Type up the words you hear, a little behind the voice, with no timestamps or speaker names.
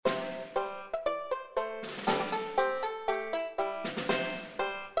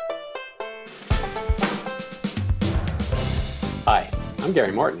I'm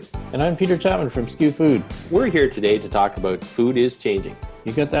Gary Morton. And I'm Peter Chapman from Skew Food. We're here today to talk about food is changing.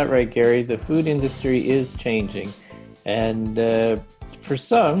 You got that right, Gary. The food industry is changing. And for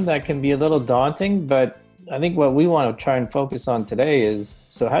some, that can be a little daunting, but I think what we want to try and focus on today is,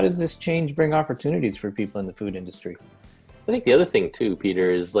 so how does this change bring opportunities for people in the food industry? I think the other thing too,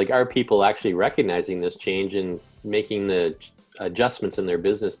 Peter, is like, are people actually recognizing this change and making the adjustments in their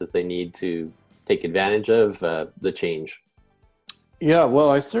business that they need to take advantage of the change? Yeah, well,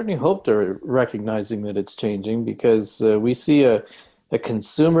 I certainly hope they're recognizing that it's changing because we see a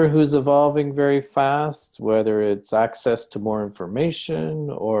consumer who's evolving very fast, whether it's access to more information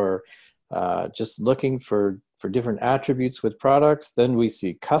or just looking for different attributes with products. Then we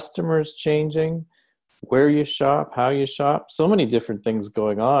see customers changing, where you shop, how you shop, so many different things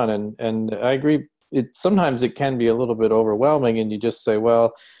going on. And I agree, sometimes it can be a little bit overwhelming and you just say,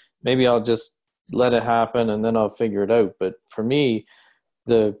 well, maybe I'll just let it happen and then I'll figure it out. But for me,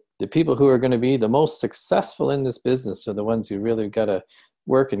 the people who are going to be the most successful in this business are the ones who really got to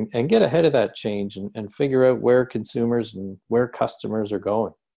work and get ahead of that change and figure out where consumers and where customers are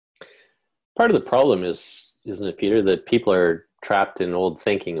going. Part of the problem is, isn't it, Peter, that people are trapped in old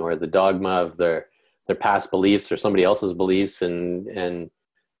thinking or the dogma of their past beliefs or somebody else's beliefs, and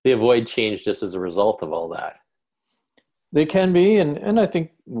they avoid change just as a result of all that. They can be, and I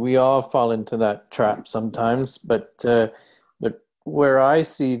think we all fall into that trap sometimes, but where I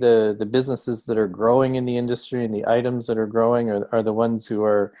see the businesses that are growing in the industry and the items that are growing are the ones who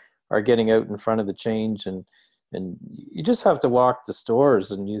are getting out in front of the change, and you just have to walk the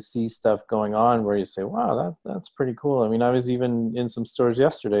stores and you see stuff going on where you say, wow, that's pretty cool. I mean, I was even in some stores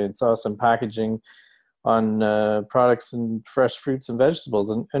yesterday and saw some packaging on products and fresh fruits and vegetables,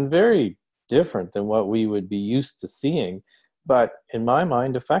 and very different than what we would be used to seeing, but in my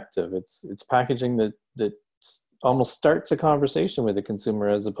mind, effective. It's packaging that almost starts a conversation with the consumer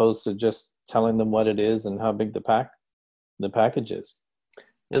as opposed to just telling them what it is and how big the package is.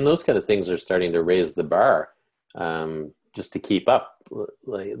 And those kind of things are starting to raise the bar just to keep up.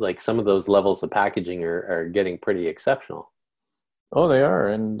 Like some of those levels of packaging are getting pretty exceptional. Oh, they are.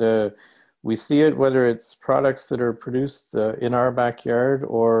 And we see it whether it's products that are produced in our backyard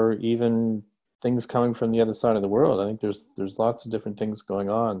or even things coming from the other side of the world. I think there's lots of different things going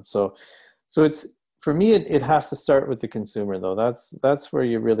on. So it's, for me, it has to start with the consumer, though. That's where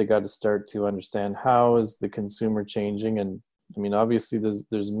you really got to start to understand how is the consumer changing. And I mean, obviously,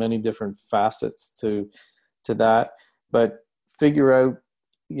 there's many different facets to that, but figure out,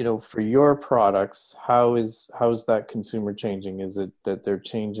 for your products, how is that consumer changing? Is it that they're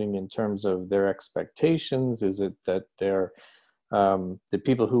changing in terms of their expectations? Is it that they're the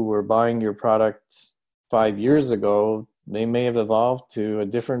people who were buying your product 5 years ago, they may have evolved to a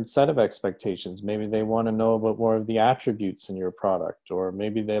different set of expectations. Maybe they want to know about more of the attributes in your product, or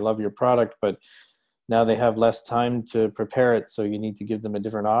maybe they love your product, but now they have less time to prepare it, so you need to give them a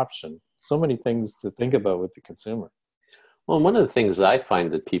different option. So many things to think about with the consumer. Well, one of the things that I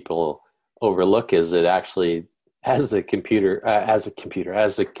find that people overlook is that actually, as the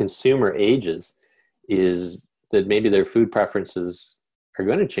consumer ages, is that maybe their food preferences are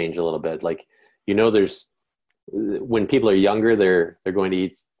going to change a little bit. Like, when people are younger, they're going to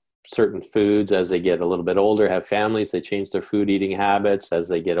eat certain foods. As they get a little bit older, have families, they change their food eating habits. As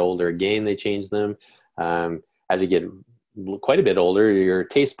they get older again, they change them. As you get quite a bit older, your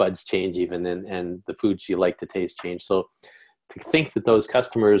taste buds change even, and the foods you like to taste change. So to think that those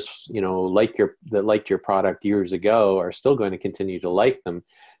customers, that liked your product years ago are still going to continue to like them,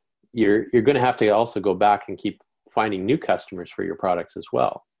 you're going to have to also go back and keep finding new customers for your products as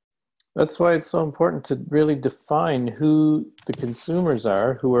well. That's why it's so important to really define who the consumers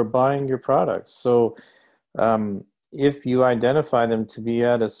are who are buying your products. So if you identify them to be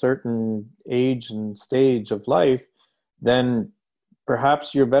at a certain age and stage of life, then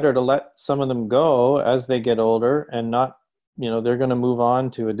perhaps you're better to let some of them go as they get older and not, they're going to move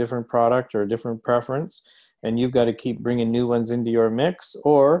on to a different product or a different preference, and you've got to keep bringing new ones into your mix.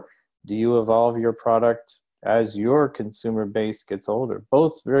 Or do you evolve your product as your consumer base gets older?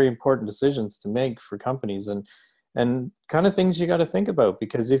 Both very important decisions to make for companies, and kind of things you got to think about,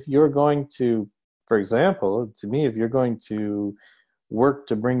 because if you're going to, for example, to me, if you're going to work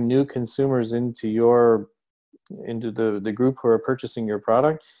to bring new consumers into the group who are purchasing your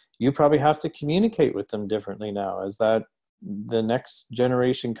product, you probably have to communicate with them differently now as that the next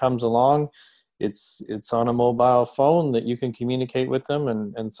generation comes along. It's on a mobile phone that you can communicate with them,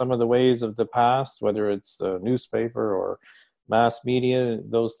 and some of the ways of the past, whether it's a newspaper or mass media,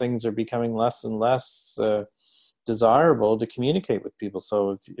 those things are becoming less and less desirable to communicate with people.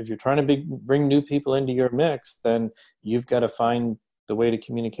 So if you're trying to bring new people into your mix, then you've got to find the way to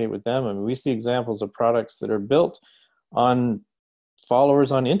communicate with them. I mean, we see examples of products that are built on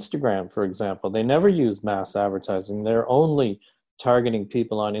followers on Instagram, for example. They never use mass advertising. They're only targeting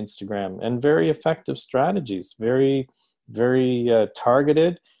people on Instagram, and very effective strategies, very, very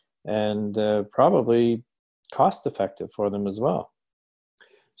targeted, and probably cost effective for them as well.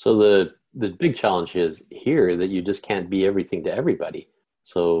 So the big challenge is here that you just can't be everything to everybody.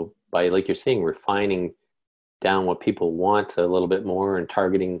 So by, like you're saying, refining down what people want a little bit more and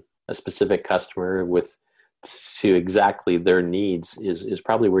targeting a specific customer with to exactly their needs is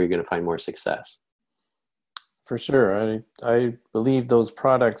probably where you're going to find more success. For sure. I believe those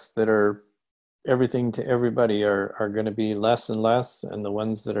products that are everything to everybody are going to be less and less, and the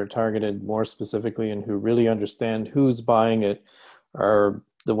ones that are targeted more specifically and who really understand who's buying it are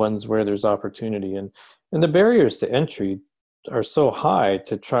the ones where there's opportunity. And the barriers to entry are so high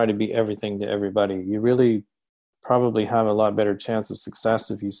to try to be everything to everybody. You really probably have a lot better chance of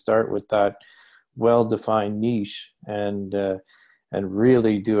success if you start with that well-defined niche and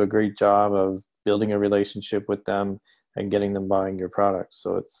really do a great job of building a relationship with them and getting them buying your product.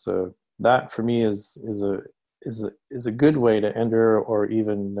 So it's that for me is a good way to enter or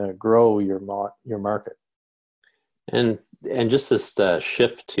even grow your market. And just this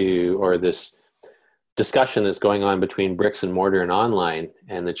shift to, or this discussion that's going on between bricks and mortar and online,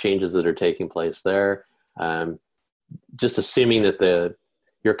 and the changes that are taking place there. Just assuming that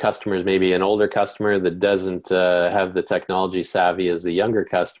your customer is maybe an older customer that doesn't have the technology savvy as the younger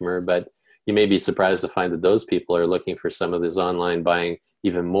customer, but you may be surprised to find that those people are looking for some of this online buying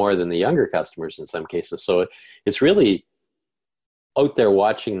even more than the younger customers in some cases. So it's really out there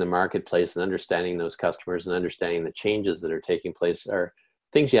watching the marketplace and understanding those customers and understanding the changes that are taking place are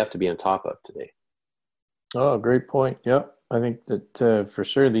things you have to be on top of today. Oh, great point. Yep. I think that for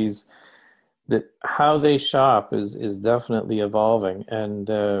sure that how they shop is definitely evolving, and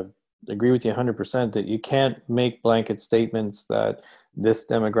agree with you 100% that you can't make blanket statements that this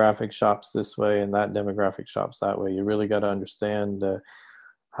demographic shops this way and that demographic shops that way. You really got to understand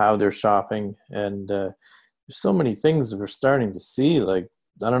how they're shopping, and there's so many things that we're starting to see. Like,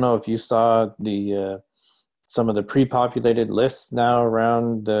 I don't know if you saw the some of the pre-populated lists now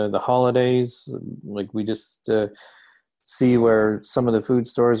around the holidays. Like, we just see where some of the food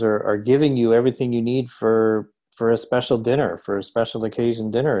stores are giving you everything you need for a special dinner, for a special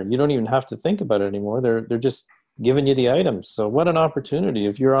occasion dinner. And you don't even have to think about it anymore. They're just giving you the items. So what an opportunity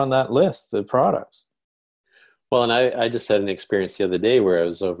if you're on that list of products. Well, and I just had an experience the other day where I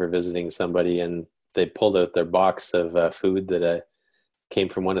was over visiting somebody and they pulled out their box of food that came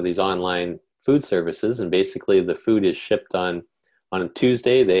from one of these online food services. And basically the food is shipped on a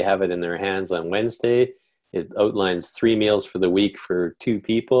Tuesday. They have it in their hands on Wednesday. It outlines 3 meals for the week for 2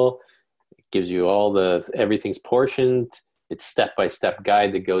 people. It gives you everything's portioned. It's step-by-step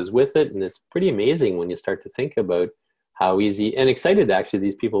guide that goes with it. And it's pretty amazing when you start to think about how easy and excited actually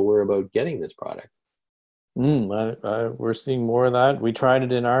these people were about getting this product. We're seeing more of that. We tried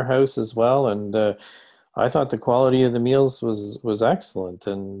it in our house as well. And I thought the quality of the meals was excellent.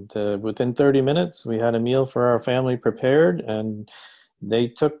 And within 30 minutes, we had a meal for our family prepared, and they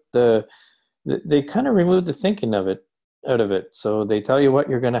kind of removed the thinking of it out of it. So they tell you what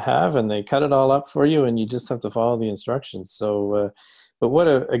you're going to have and they cut it all up for you, and you just have to follow the instructions. So, but what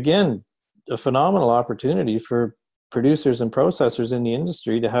a phenomenal opportunity for producers and processors in the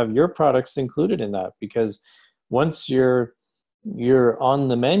industry to have your products included in that, because once you're on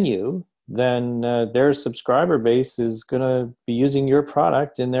the menu, then their subscriber base is going to be using your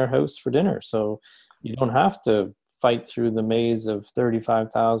product in their house for dinner. So you don't have to fight through the maze of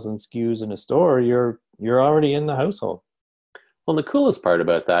 35,000 SKUs in a store. You're already in the household. Well, the coolest part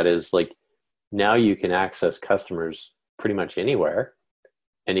about that is, like, now you can access customers pretty much anywhere,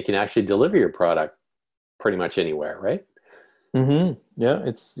 and you can actually deliver your product pretty much anywhere, right? Mm-hmm.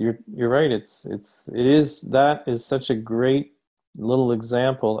 Yeah, you're right. That is such a great little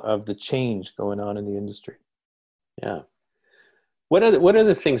example of the change going on in the industry. Yeah. What are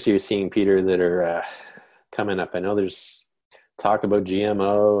the things you're seeing, Peter, that are coming up? I know there's talk about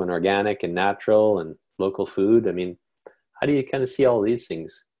GMO and organic and natural and local food. I mean, how do you kind of see all these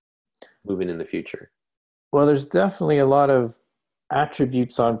things moving in the future? Well, there's definitely a lot of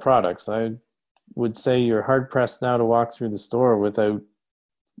attributes on products. I would say you're hard pressed now to walk through the store without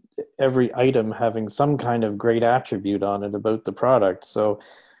every item having some kind of great attribute on it about the product. So,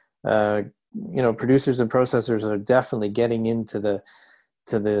 producers and processors are definitely getting into the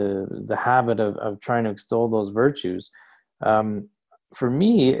habit of trying to extol those virtues. For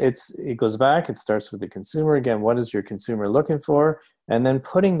me, it goes back. It starts with the consumer. Again, what is your consumer looking for? and then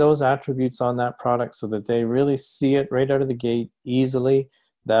putting those attributes on that product so that they really see it right out of the gate easily,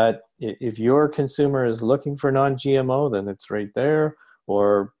 that if your consumer is looking for non-GMO, then it's right there.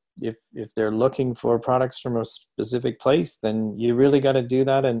 Or if they're looking for products from a specific place, then you really got to do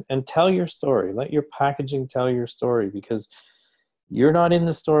that and tell your story. Let your packaging tell your story, because you're not in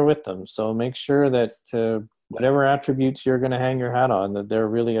the store with them. So make sure that whatever attributes you're going to hang your hat on, that they're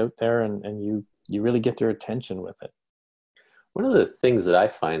really out there, and you really get their attention with it. One of the things that I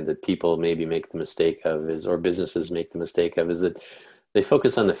find that people maybe make the mistake of is, or businesses make the mistake of, is that they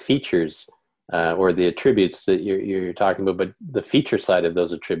focus on the features or the attributes that you're talking about, but the feature side of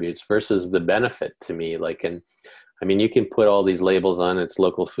those attributes versus the benefit to me. Like, and I mean, you can put all these labels on, it's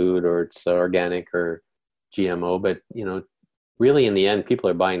local food or it's organic or GMO, but really in the end, people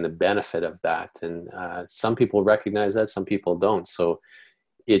are buying the benefit of that. And some people recognize that, some people don't. So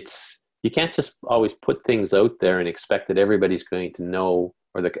you can't just always put things out there and expect that everybody's going to know,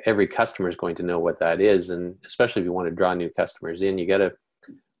 or that every customer is going to know what that is. And especially if you want to draw new customers in,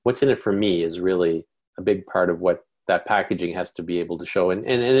 what's in it for me is really a big part of what that packaging has to be able to show. And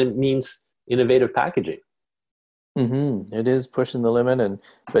it means innovative packaging. Mm-hmm. It is pushing the limit.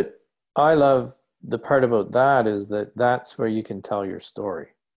 But I love the part about that is that's where you can tell your story.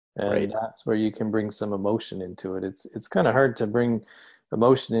 And Right. that's where you can bring some emotion into it. It's kind of hard to bring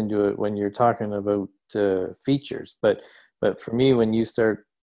emotion into it when you're talking about features. But for me, when you start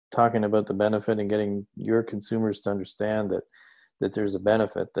talking about the benefit and getting your consumers to understand that there's a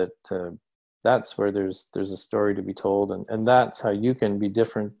benefit, that's where there's a story to be told, and that's how you can be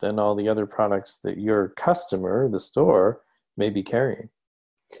different than all the other products that your customer, the store, may be carrying.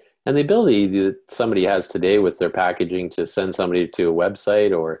 And the ability that somebody has today with their packaging to send somebody to a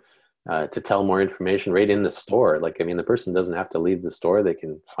website or to tell more information right in the store. Like, I mean, the person doesn't have to leave the store. They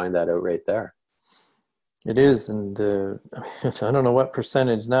can find that out right there. It is. And I don't know what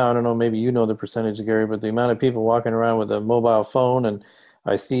percentage now. I don't know, maybe you know the percentage, Gary, but the amount of people walking around with a mobile phone, and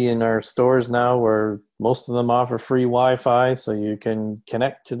I see in our stores now where most of them offer free Wi-Fi so you can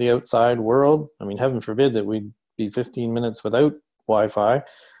connect to the outside world. I mean, heaven forbid that we'd be 15 minutes without Wi-Fi.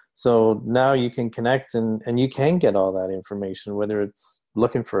 So now you can connect and you can get all that information, whether it's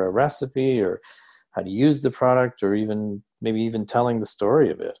looking for a recipe or how to use the product, or maybe even telling the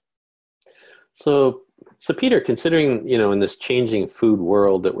story of it. So Peter, considering, in this changing food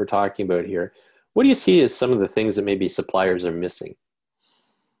world that we're talking about here, what do you see as some of the things that maybe suppliers are missing?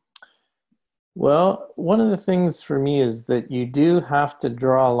 Well, one of the things for me is that you do have to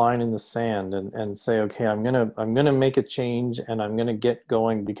draw a line in the sand and say, okay, I'm gonna make a change and I'm gonna get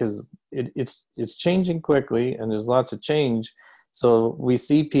going, because it's changing quickly and there's lots of change. So we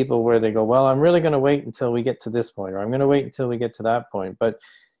see people where they go, well, I'm really gonna wait until we get to this point, or I'm gonna wait until we get to that point. But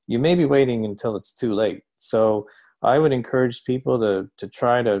you may be waiting until it's too late. So I would encourage people to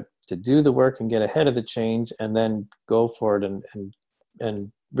try to do the work and get ahead of the change, and then go for it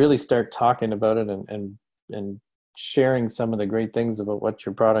and really start talking about it and sharing some of the great things about what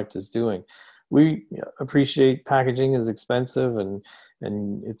your product is doing. We appreciate packaging is expensive and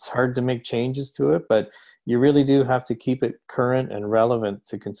it's hard to make changes to it, but you really do have to keep it current and relevant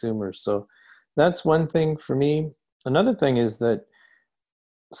to consumers. So that's one thing for me. Another thing is that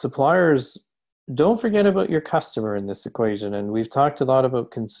suppliers, don't forget about your customer in this equation. And we've talked a lot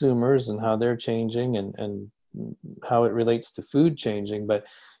about consumers and how they're changing and how it relates to food changing, but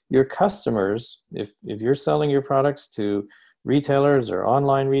your customers, if you're selling your products to retailers or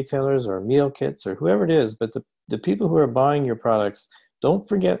online retailers or meal kits or whoever it is, but the people who are buying your products, don't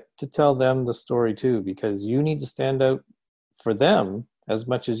forget to tell them the story too, because you need to stand out for them as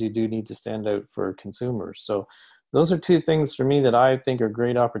much as you do need to stand out for consumers. So those are two things for me that I think are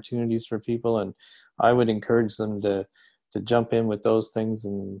great opportunities for people, and I would encourage them to jump in with those things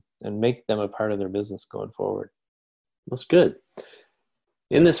and make them a part of their business going forward. That's good.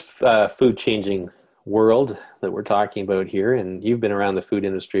 In this food changing world that we're talking about here, and you've been around the food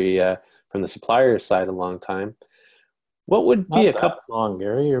industry from the supplier side a long time, what would be Not a couple? that long,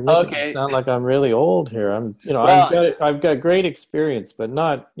 Gary. You're making it Okay. sound like I'm really old here. Well, I've got great experience, but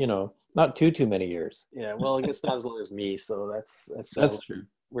not too many years. yeah. Well, I guess not as long as me. So that's That's true.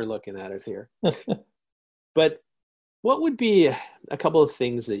 we're looking at it here. But what would be a couple of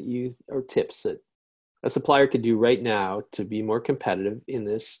things or tips that a supplier could do right now to be more competitive in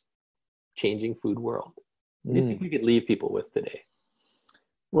this changing food world? What do you think we could leave people with today?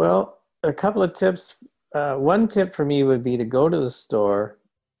 Well, a couple of tips. One tip for me would be to go to the store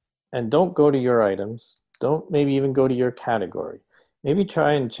and don't go to your items. Don't maybe even go to your category. Maybe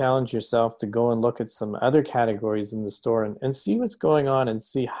try and challenge yourself to go and look at some other categories in the store and see what's going on, and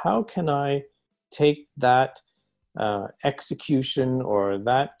see how can I take that execution or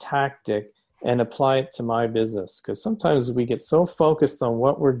that tactic and apply it to my business? Because sometimes we get so focused on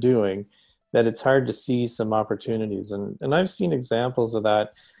what we're doing that it's hard to see some opportunities. And I've seen examples of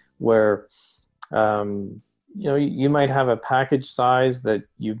that where, you might have a package size that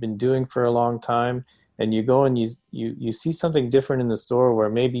you've been doing for a long time, and you go and you see something different in the store where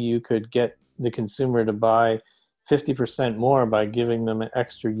maybe you could get the consumer to buy 50% more by giving them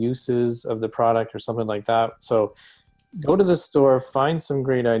extra uses of the product or something like that. So go to the store, find some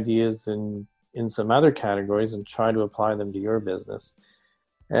great ideas in some other categories and try to apply them to your business.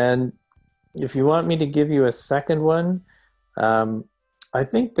 And if you want me to give you a second one, I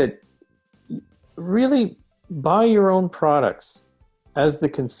think that really buy your own products as the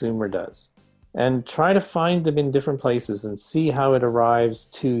consumer does, and try to find them in different places and see how it arrives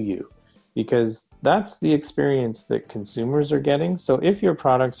to you, because that's the experience that consumers are getting. So if your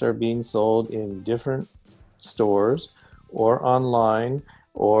products are being sold in different stores or online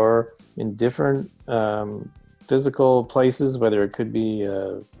or in different physical places, whether it could be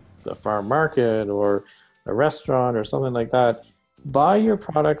a farm market or a restaurant or something like that, buy your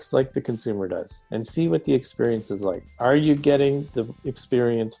products like the consumer does and see what the experience is like. Are you getting the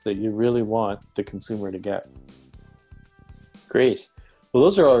experience that you really want the consumer to get? Great. Well,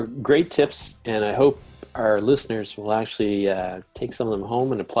 those are all great tips, and I hope our listeners will actually take some of them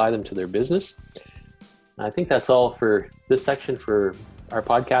home and apply them to their business. I think that's all for this section for our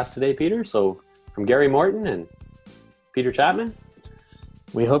podcast today, Peter. So from Gary Morton and Peter Chapman,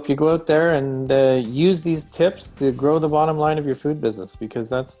 we hope you go out there and use these tips to grow the bottom line of your food business, because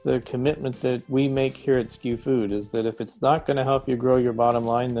that's the commitment that we make here at Skew Food, is that if it's not going to help you grow your bottom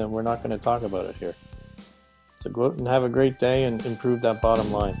line, then we're not going to talk about it here. So go out and have a great day and improve that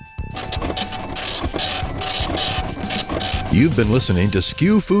bottom line. You've been listening to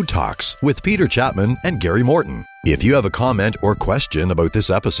Skew Food Talks with Peter Chapman and Gary Morton. If you have a comment or question about this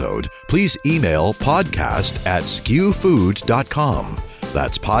episode, please email podcast@skewfood.com.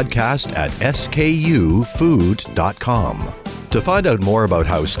 That's podcast@skufood.com. To find out more about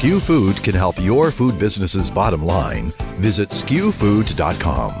how Skew Food can help your food business's bottom line, visit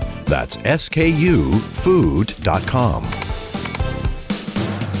skewfood.com. That's skufood.com.